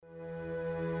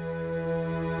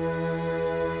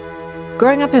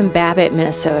Growing up in Babbitt,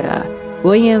 Minnesota,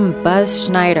 William "Buzz"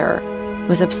 Schneider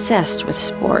was obsessed with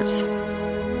sports.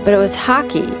 But it was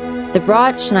hockey that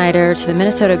brought Schneider to the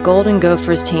Minnesota Golden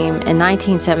Gophers team in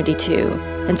 1972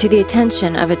 and to the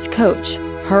attention of its coach,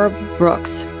 Herb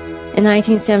Brooks. In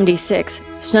 1976,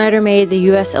 Schneider made the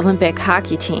U.S. Olympic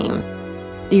hockey team.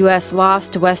 The U.S.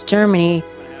 lost to West Germany,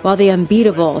 while the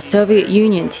unbeatable Soviet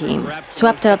Union team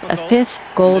swept up a fifth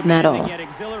gold medal.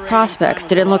 Prospects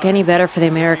didn't look any better for the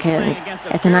Americans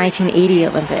at the 1980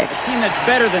 Olympics. A team that's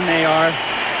better than they are.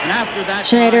 And after that,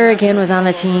 Schneider again was on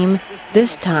the team,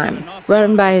 this time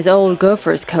run by his old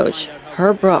Gophers coach,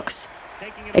 Herb Brooks.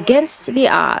 Against the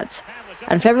odds,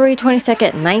 on February 22,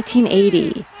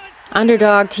 1980,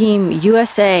 underdog team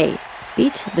USA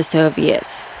beat the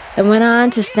Soviets and went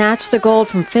on to snatch the gold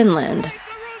from Finland.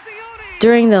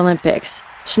 During the Olympics,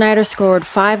 Schneider scored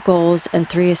 5 goals and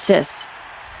 3 assists.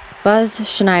 Buzz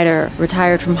Schneider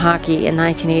retired from hockey in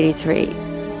 1983.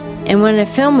 And when a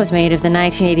film was made of the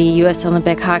 1980 U.S.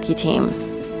 Olympic hockey team,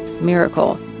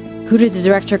 Miracle, who did the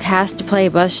director cast to play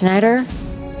Buzz Schneider?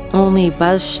 Only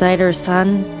Buzz Schneider's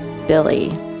son, Billy.